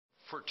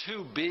For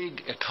two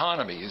big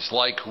economies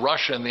like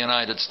Russia and the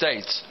United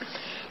States,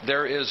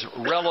 there is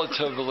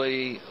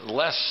relatively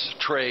less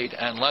trade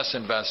and less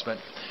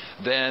investment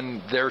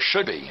than there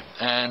should be.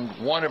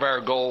 And one of our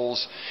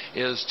goals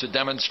is to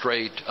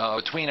demonstrate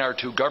between our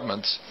two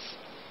governments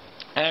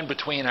and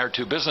between our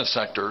two business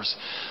sectors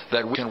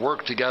that we can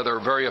work together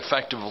very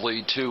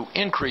effectively to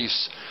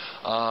increase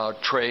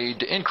trade,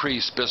 to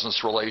increase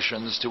business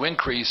relations, to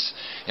increase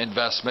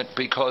investment,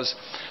 because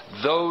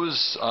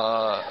those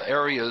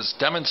areas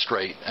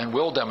demonstrate and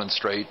will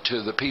demonstrate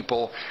to the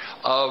people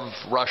of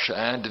Russia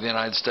and to the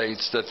United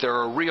States that there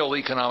are real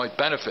economic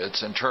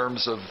benefits in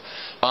terms of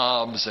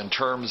jobs, in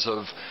terms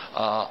of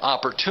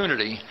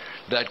opportunity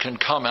that can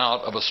come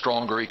out of a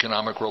stronger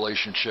economic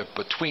relationship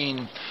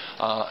between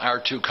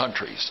our two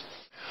countries.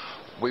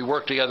 We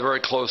work together very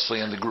closely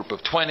in the Group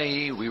of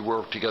 20. We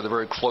work together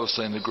very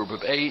closely in the Group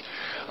of 8.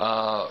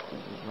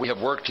 We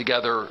have worked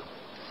together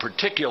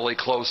particularly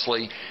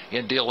closely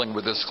in dealing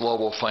with this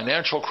global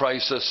financial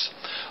crisis.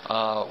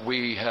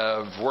 We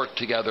have worked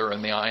together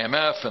in the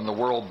IMF and the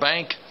World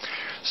Bank.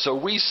 So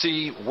we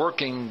see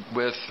working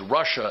with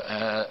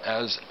Russia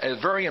as a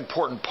very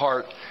important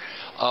part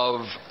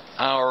of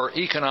our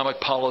economic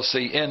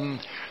policy in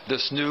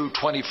this new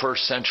 21st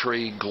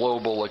century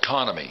global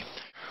economy.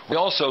 We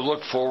also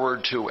look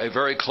forward to a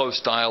very close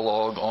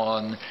dialogue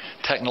on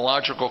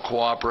technological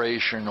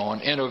cooperation,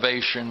 on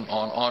innovation,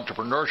 on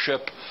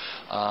entrepreneurship.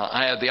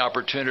 I had the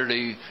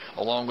opportunity,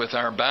 along with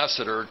our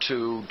ambassador,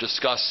 to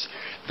discuss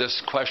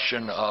this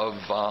question of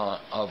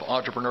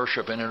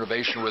entrepreneurship and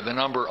innovation with a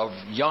number of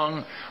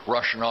young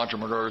Russian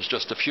entrepreneurs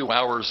just a few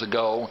hours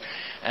ago.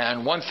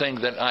 And one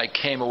thing that I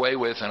came away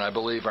with, and I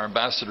believe our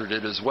ambassador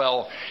did as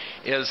well,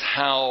 is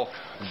how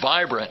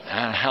vibrant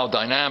and how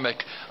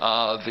dynamic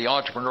the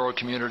entrepreneurial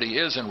community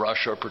is in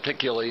Russia,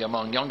 particularly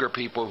among younger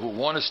people who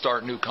want to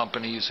start new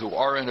companies, who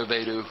are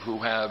innovative, who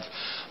have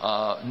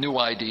new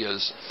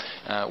ideas.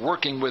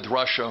 Working with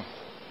Russia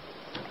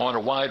on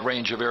a wide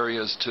range of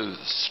areas to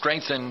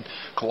strengthen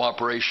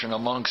cooperation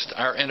amongst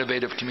our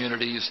innovative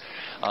communities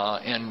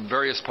in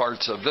various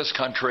parts of this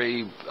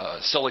country,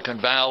 Silicon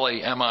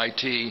Valley,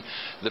 MIT,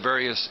 the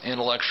various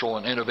intellectual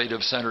and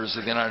innovative centers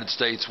of the United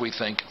States, we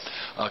think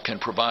can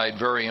provide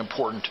very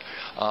important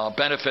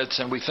benefits,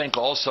 and we think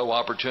also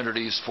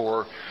opportunities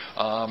for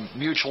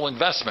mutual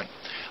investment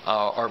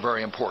are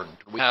very important.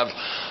 We have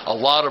a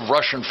lot of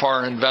Russian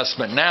foreign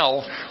investment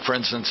now, for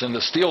instance, in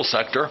the steel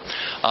sector,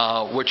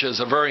 which is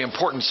a very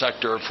important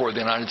sector for the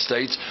United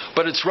States,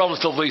 but it's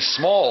relatively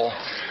small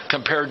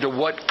compared to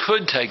what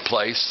could take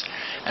place.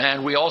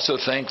 And we also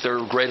think there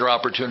are greater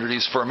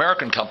opportunities for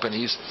American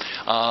companies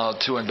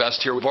to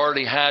invest here. We've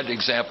already had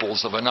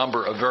examples of a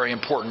number of very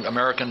important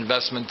American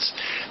investments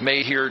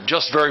made here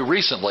just very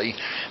recently,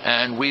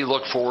 and we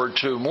look forward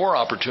to more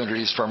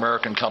opportunities for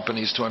American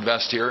companies to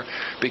invest here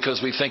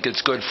because we think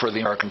it's good for the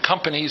American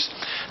companies,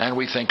 and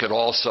we think it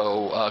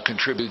also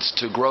contributes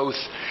to growth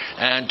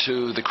and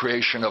to the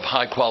creation of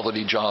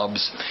high-quality jobs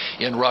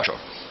in Russia.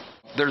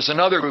 There's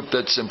another group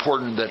that's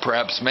important that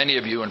perhaps many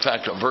of you, in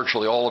fact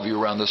virtually all of you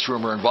around this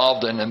room, are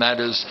involved in, and that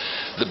is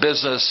the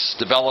Business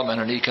Development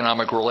and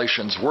Economic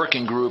Relations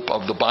Working Group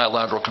of the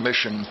Bilateral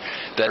Commission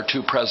that our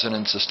two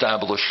presidents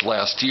established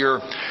last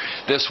year.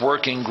 This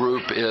working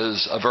group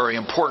is a very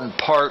important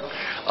part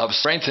of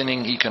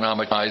strengthening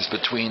economic ties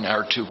between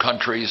our two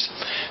countries,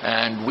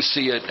 and we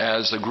see it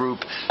as a group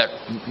that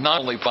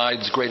not only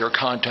provides greater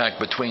contact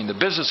between the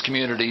business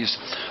communities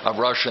of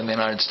Russia and the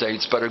United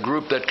States, but a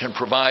group that can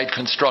provide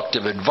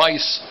constructive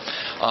advice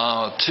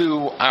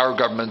to our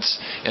governments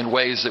in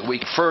ways that we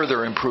can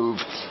further improve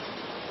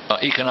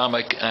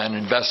economic and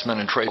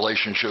investment and trade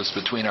relationships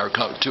between our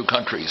two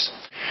countries.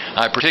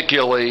 I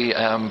particularly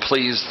am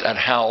pleased at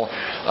how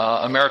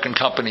American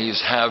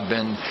companies have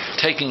been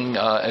taking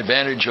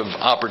advantage of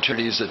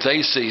opportunities that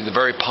they see, the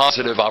very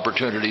positive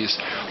opportunities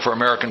for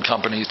American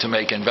companies to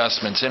make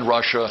investments in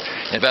Russia.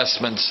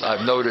 Investments,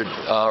 I've noted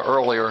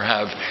earlier,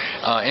 have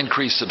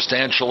increased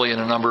substantially in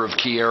a number of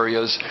key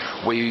areas.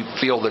 We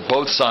feel that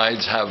both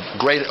sides have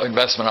great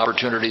investment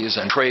opportunities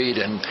and trade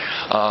and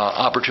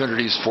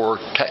opportunities for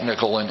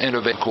technical and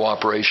innovative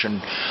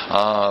cooperation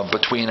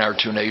between our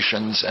two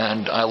nations,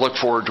 and I look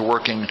forward to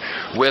working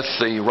with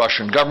the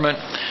Russian government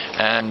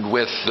and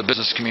with the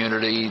business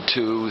community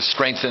to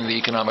strengthen the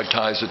economic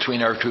ties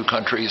between our two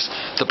countries.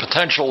 The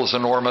potential is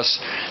enormous,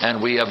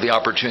 and we have the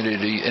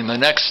opportunity in the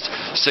next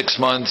 6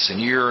 months, a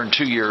year, and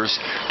 2 years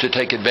to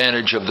take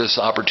advantage of this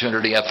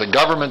opportunity at the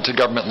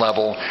government-to-government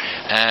level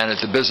and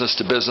at the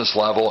business-to-business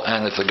level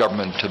and at the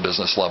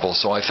government-to-business level.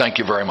 So I thank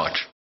you very much.